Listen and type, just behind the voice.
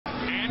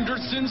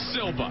Anderson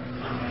Silva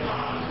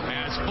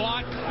has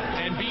fought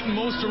and beaten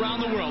most around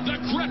the world. The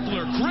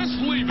crippler, Chris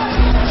Leites.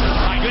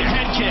 Good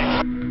head kick.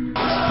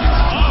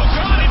 Oh,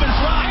 God, even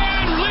rocked.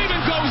 And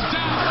Leites goes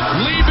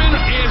down. Leites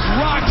is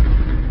rocked.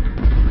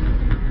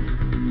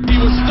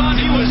 He was stunned.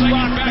 He was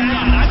rocked back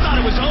up. I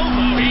thought it was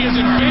over. He is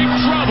in big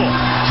trouble.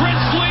 Chris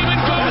Leites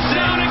goes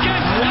down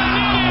again. And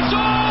it is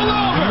all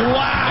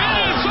over. Wow.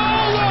 It is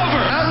all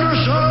over.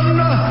 Anderson,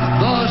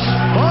 the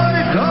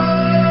Spiker,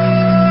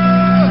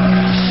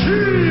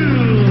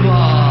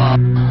 Silva.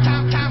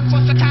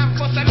 Time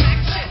for some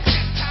action.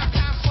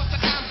 Time for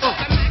some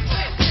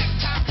action.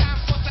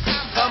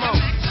 Come on.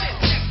 Time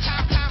for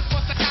some action. Time for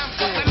some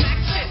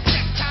action.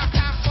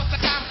 Time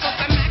for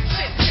some action.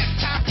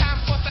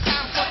 Time for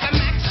some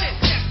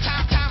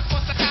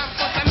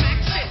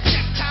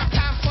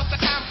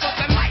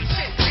action.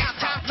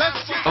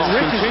 Let's see.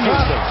 Rich is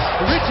dropping.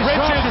 Rich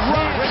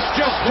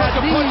just took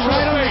a punch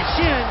right on his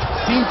chin.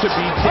 Seemed to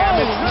be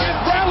damaged.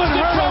 Rich in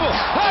trouble.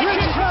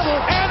 Rich in trouble.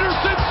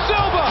 Anderson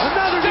Silva.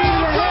 Another knee to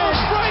the head.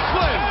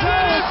 Franklin.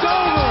 It's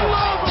over.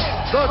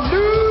 The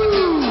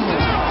new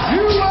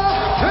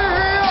UFC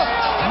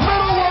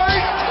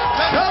middleweight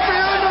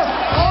champion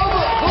of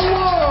the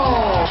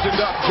world.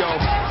 Stand up, Joe.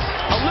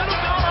 A little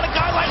down on a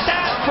guy like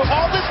that for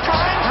all this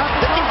time.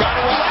 Got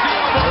to watch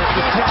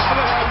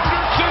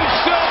Anderson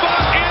Silva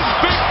is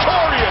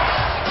victorious.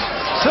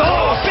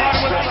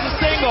 With a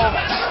single.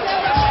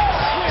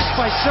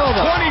 By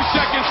Silva. 20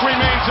 seconds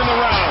remains in the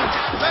round.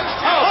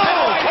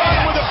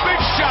 Cote with a big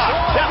shot.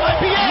 That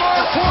might be it.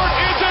 Marquardt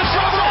is in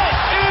trouble.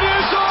 It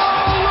is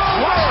all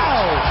over.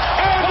 Wow.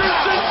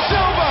 Anderson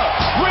Silva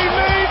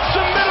remains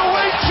the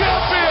middleweight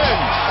champion.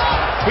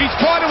 He's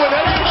caught him with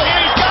everything.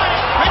 He's got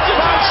it.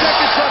 5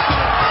 seconds left.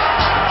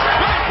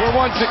 Were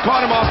ones that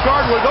caught him off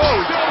guard were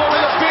those. Silva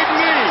with a big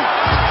knee.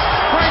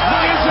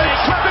 Franklin is in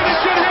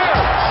finish it here.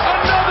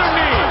 Another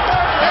knee.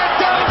 And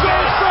down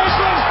goes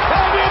Franklin.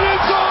 And it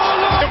is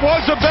all over. It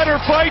was a better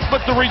fight,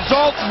 but the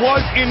result was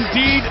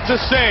indeed the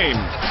same.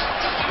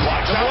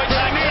 Watch out.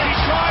 He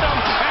caught him.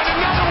 And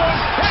another one.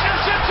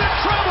 Henderson's in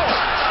trouble.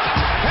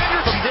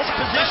 From this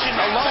position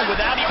alone,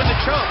 without even the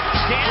choke.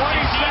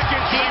 20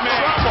 seconds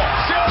remain.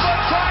 Silva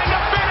trying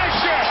to finish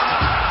it.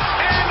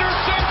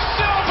 Anderson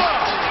Silva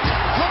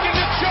looking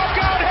to choke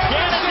out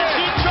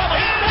Henderson.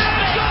 It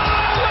is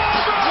all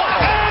over.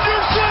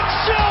 Anderson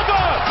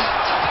Silva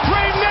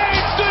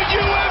remains the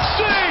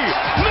UFC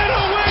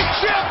middleweight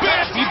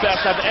champion. The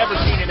best I've ever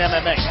seen in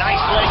MMA.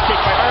 Nice leg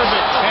kick by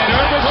Irvin. And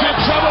Irvin's in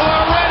trouble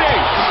already.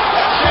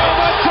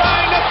 Silva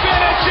trying to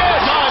finish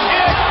it.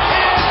 It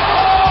is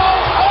all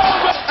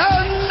over.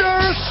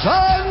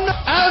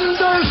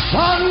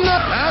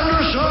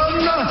 Anderson,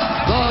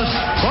 the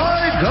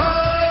Spiker,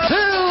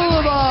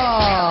 Silva.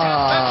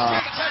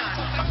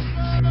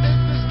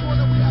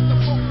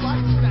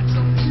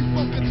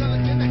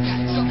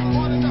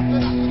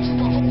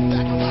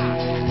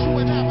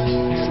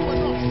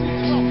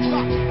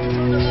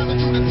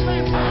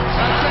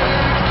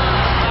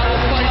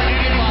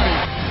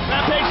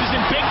 Rampage is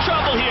in big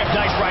trouble here.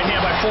 Nice right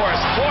hand by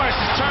Forrest. Forrest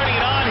is turning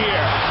it on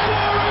here.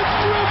 Forrest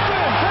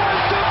Griffin has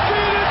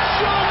defeated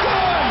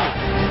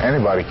Shogun.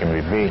 Anybody can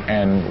be beat,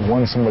 and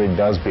when somebody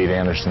does beat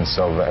Anderson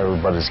Silva,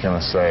 everybody's going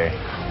to say,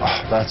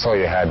 oh, that's all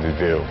you had to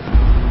do.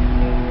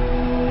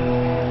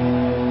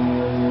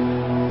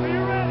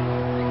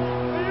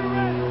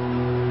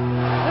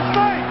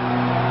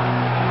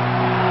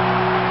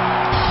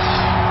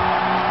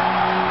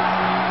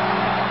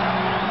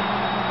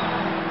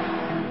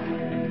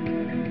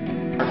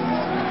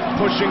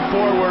 Pushing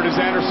forward is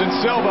Anderson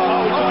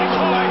Silva.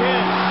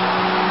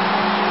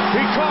 He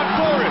caught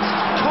Forrest.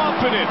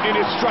 Confident in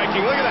his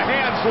striking. Look at the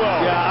hand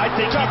flow. Yeah, I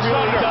think Tucks he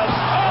really under. does.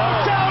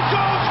 Oh, down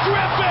goes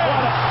Griffin.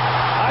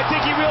 I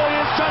think he really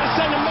is trying to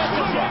send a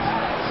message.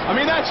 I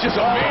mean, that's just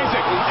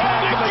amazing.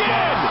 And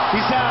again.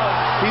 He's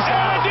out. He's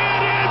out. And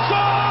it is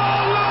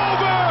all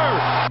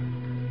over.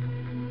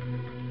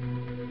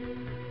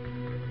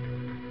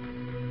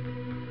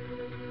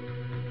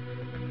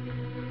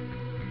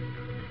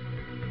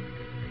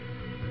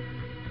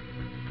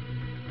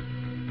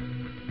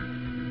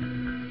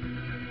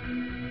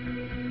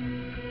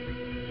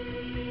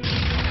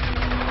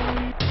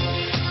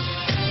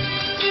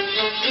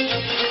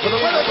 For the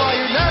winner by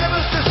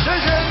unanimous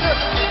decision,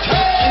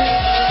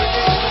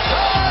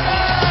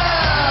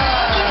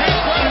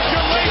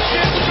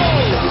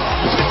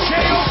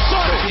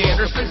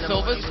 Anderson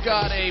Silva's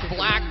got a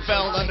black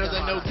belt under the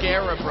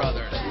Nogueira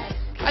brothers.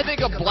 I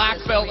think a black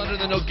belt under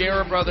the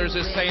Nogueira brothers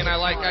is saying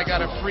I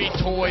got a free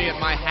toy at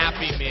my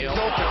Happy Meal.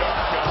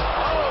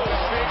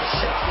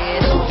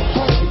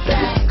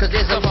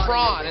 He's a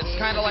fraud. It's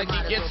kind of like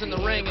he gets in the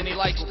ring and he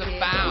likes to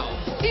bow.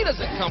 He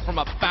doesn't come from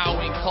a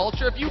bowing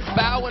culture. If you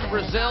bow in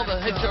Brazil,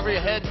 they'll hit you over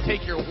your head,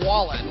 take your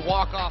wallet, and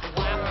walk off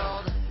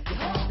laughing.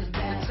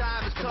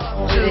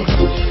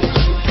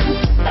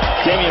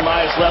 Damian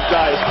Maia's left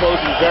eye is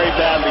closing very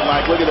badly,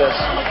 Mike. Look at this.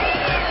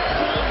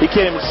 He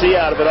can't even see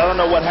out of it. I don't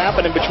know what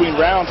happened in between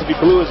rounds if he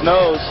blew his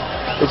nose.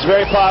 It's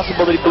very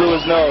possible that he blew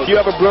his nose. You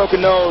have a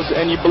broken nose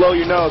and you blow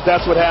your nose,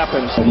 that's what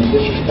happens. He's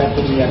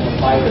disrespecting me as a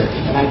fighter,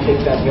 and I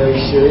take that very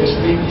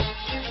seriously.